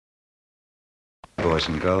boys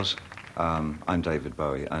and girls. I'm David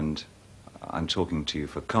Bowie, and I'm talking to you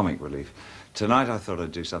for comic relief. Tonight I thought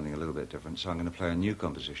I'd do something a little bit different, so I'm going to play a new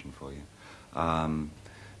composition for you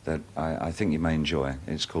that I think you may enjoy.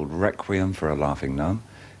 It's called Requiem for a Laughing Gnome.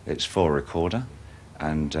 It's for recorder,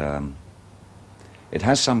 and it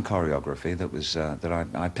has some choreography that was that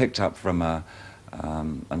I picked up from an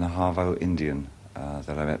Ahavo Indian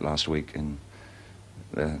that I met last week in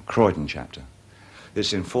the Croydon chapter.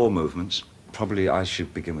 It's in 4 movements. Probably I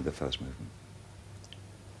should begin with the first movement.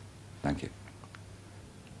 Thank you.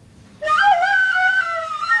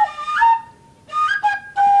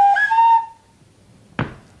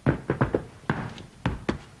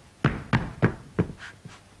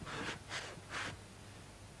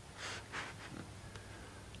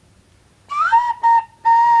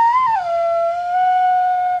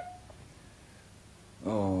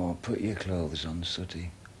 Oh, put your clothes on,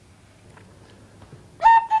 Sooty.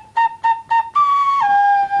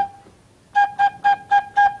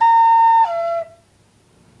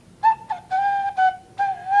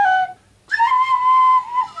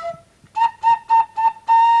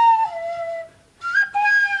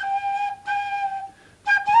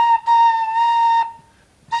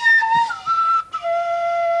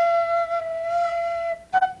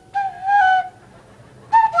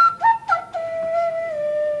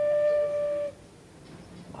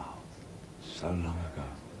 So long ago.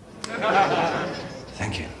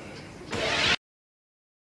 Thank you.